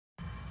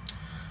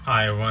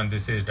Hi everyone,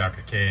 this is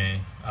Dr. K.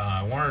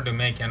 I wanted to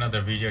make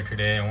another video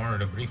today. I wanted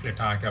to briefly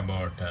talk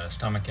about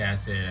stomach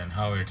acid and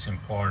how it's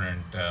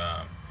important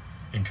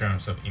in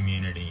terms of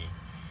immunity.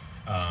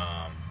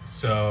 A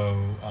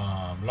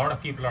lot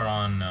of people are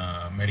on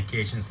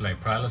medications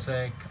like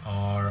Prilosec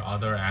or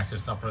other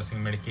acid suppressing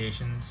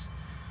medications.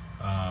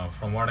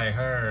 From what I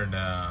heard,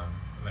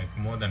 like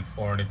more than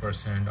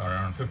 40% or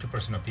around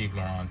 50% of people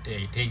are on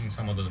taking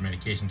some of those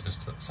medications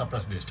to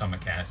suppress their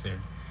stomach acid.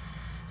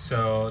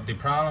 So the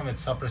problem with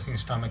suppressing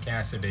stomach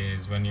acid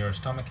is when your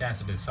stomach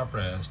acid is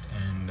suppressed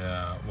and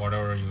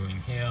whatever you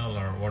inhale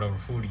or whatever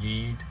food you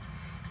eat,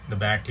 the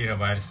bacteria,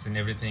 viruses, and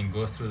everything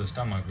goes through the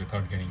stomach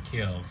without getting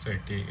killed. So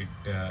it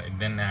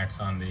then acts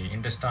on the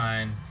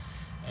intestine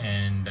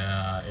and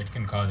it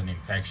can cause an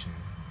infection.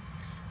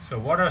 So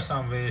what are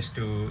some ways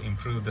to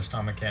improve the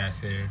stomach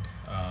acid?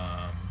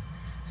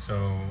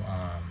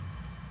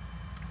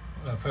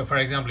 For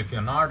example, if you're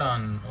not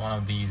on one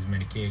of these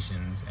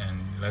medications and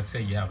let's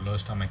say you have low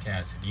stomach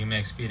acid, you may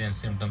experience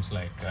symptoms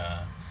like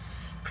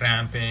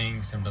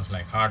cramping, symptoms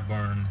like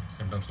heartburn,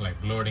 symptoms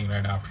like bloating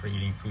right after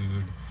eating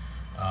food.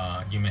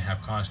 You may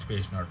have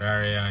constipation or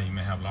diarrhea. You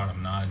may have a lot of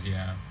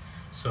nausea.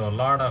 So a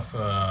lot of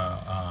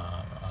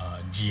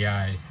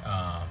GI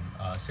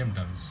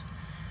symptoms.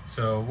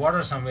 So what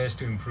are some ways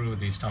to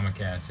improve the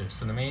stomach acid?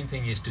 So the main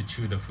thing is to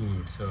chew the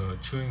food. So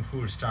chewing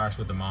food starts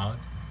with the mouth.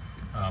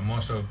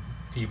 Most of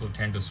people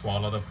tend to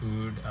swallow the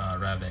food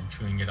rather than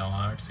chewing it a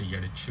lot, so you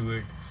got to chew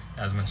it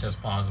as much as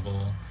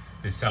possible.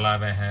 The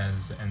saliva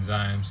has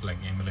enzymes like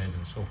amylase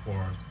and so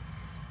forth,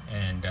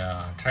 and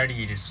try to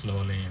eat it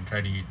slowly and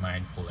try to eat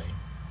mindfully.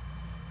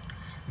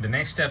 The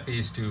next step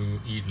is to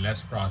eat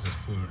less processed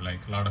food, like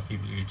a lot of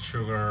people eat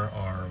sugar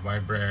or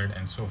white bread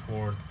and so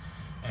forth,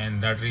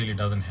 and that really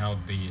doesn't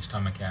help the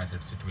stomach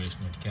acid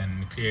situation. It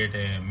can create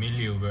a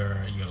milieu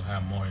where you'll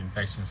have more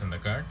infections in the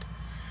gut.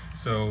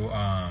 So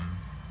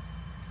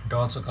it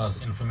also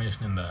causes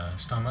inflammation in the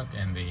stomach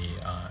and the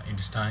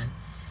intestine.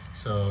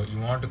 So you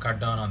want to cut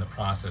down on the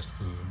processed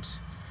foods.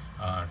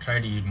 Try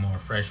to eat more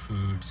fresh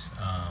foods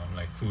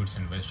like fruits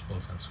and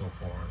vegetables and so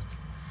forth.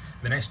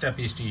 The next step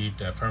is to eat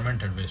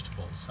fermented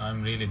vegetables.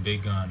 I'm really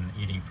big on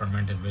eating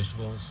fermented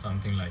vegetables,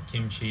 something like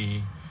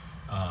kimchi,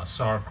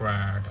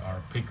 sauerkraut,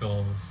 or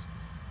pickles.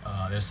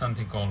 There's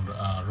something called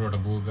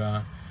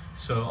rutabaga.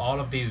 So all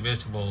of these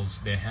vegetables,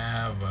 they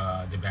have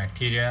the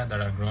bacteria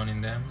that are grown in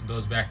them.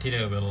 Those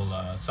bacteria will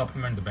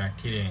supplement the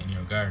bacteria in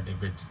your gut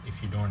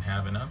if you don't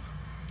have enough,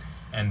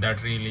 and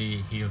that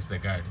really heals the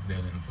gut if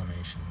there's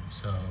inflammation.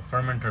 So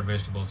fermented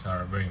vegetables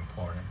are very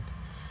important.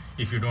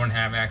 If you don't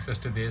have access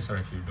to this, or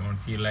if you don't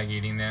feel like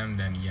eating them,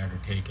 then you have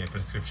to take a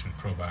prescription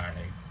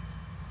probiotic.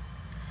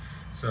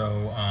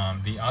 So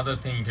the other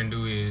thing you can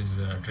do is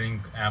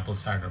drink apple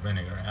cider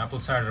vinegar. Apple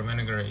cider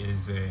vinegar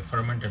is a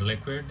fermented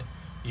liquid.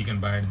 You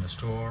can buy it in the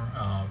store.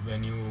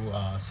 When you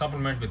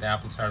supplement with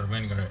apple cider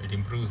vinegar, it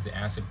improves the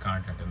acid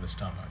content in the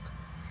stomach.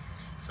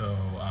 So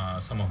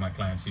some of my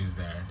clients use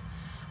that.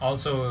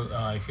 Also,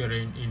 if you're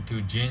into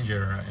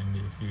ginger, and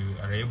if you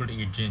are able to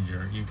eat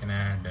ginger, you can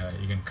add,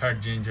 you can cut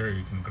ginger,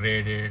 you can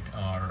grate it,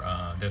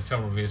 or there's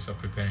several ways of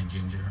preparing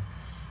ginger.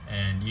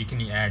 And you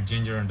can add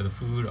ginger into the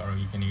food, or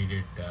you can eat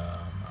it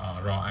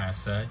raw as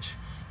such.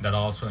 That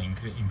also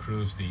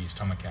improves the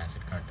stomach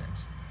acid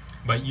contents.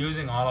 By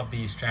using all of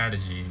these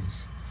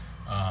strategies,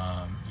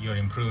 you're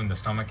improving the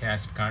stomach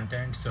acid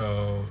content,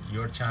 so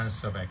your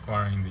chance of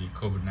acquiring the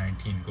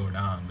COVID-19 go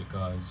down,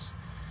 because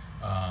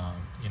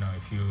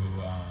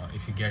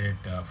if you get it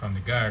from the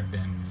gut,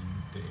 then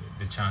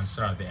the chances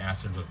are the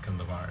acid will kill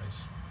the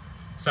virus.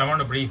 So I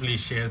want to briefly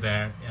share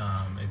that.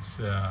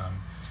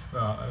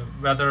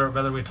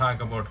 Whether we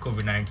talk about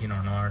COVID-19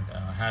 or not,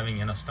 having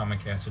enough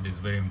stomach acid is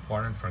very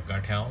important for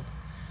gut health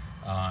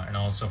and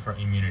also for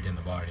immunity in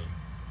the body.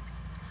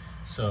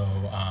 So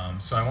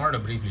I wanted to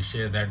briefly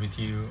share that with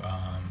you.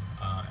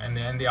 And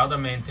then the other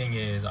main thing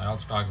is I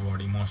also talk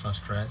about emotional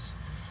stress.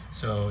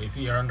 So if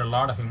you're under a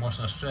lot of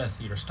emotional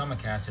stress, your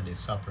stomach acid is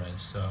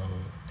suppressed. So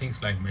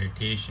things like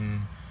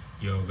meditation,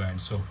 yoga,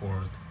 and so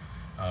forth.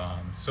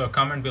 So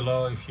comment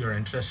below if you're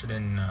interested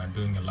in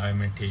doing a live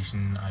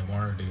meditation. I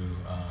wanted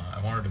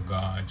to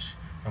gauge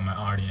from my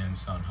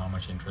audience on how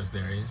much interest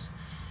there is,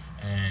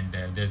 and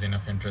if there's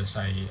enough interest,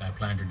 I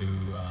plan to do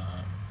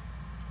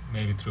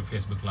maybe through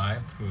Facebook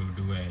Live,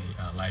 do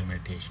a live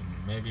meditation,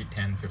 maybe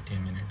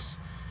 10-15 minutes.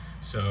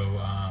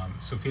 So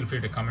feel free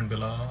to comment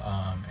below.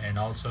 And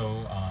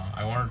also,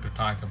 I wanted to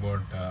talk about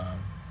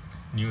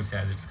news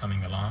as it's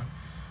coming along.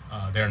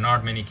 There are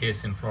not many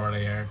cases in Florida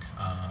yet.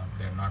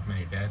 There are not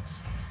many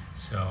deaths.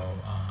 So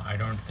I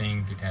don't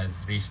think it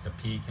has reached the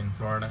peak in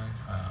Florida.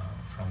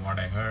 From what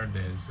I heard,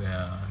 there's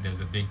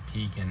a big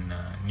peak in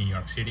New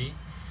York City.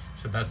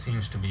 So that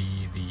seems to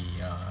be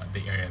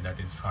the area that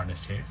is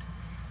hardest hit.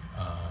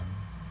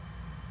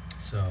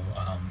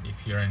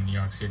 If you're in New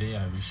York City,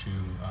 I wish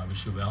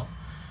you well.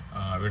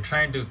 We're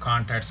trying to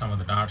contact some of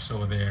the doctors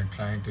over there,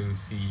 trying to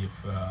see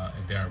if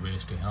there are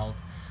ways to help.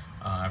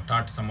 I've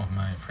talked to some of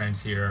my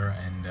friends here,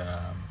 and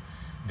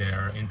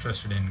they're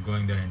interested in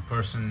going there in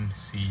person,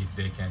 see if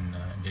they can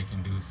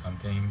do some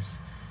things.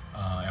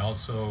 I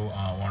also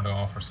want to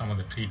offer some of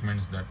the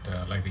treatments that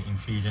like the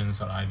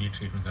infusions or IV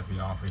treatments that we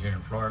offer here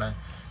in Florida,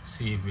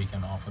 see if we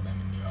can offer them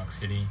in New York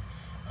City.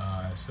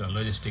 So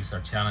logistics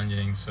are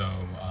challenging, so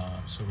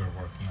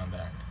we're working on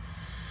that.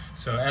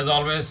 So as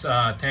always,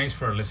 thanks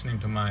for listening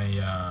to my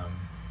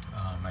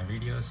my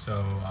videos.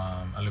 So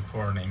I look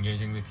forward to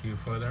engaging with you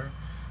further.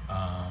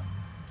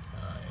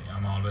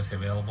 I'm always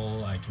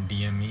available. I can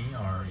DM me,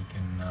 or you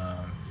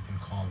can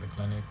call the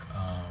clinic.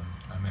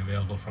 I'm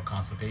available for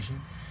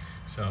consultation.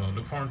 So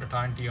look forward to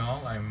talking to you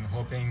all. I'm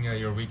hoping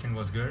your weekend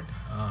was good.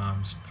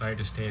 Try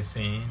to stay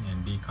sane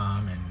and be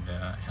calm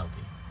and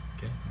healthy.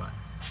 Okay, bye.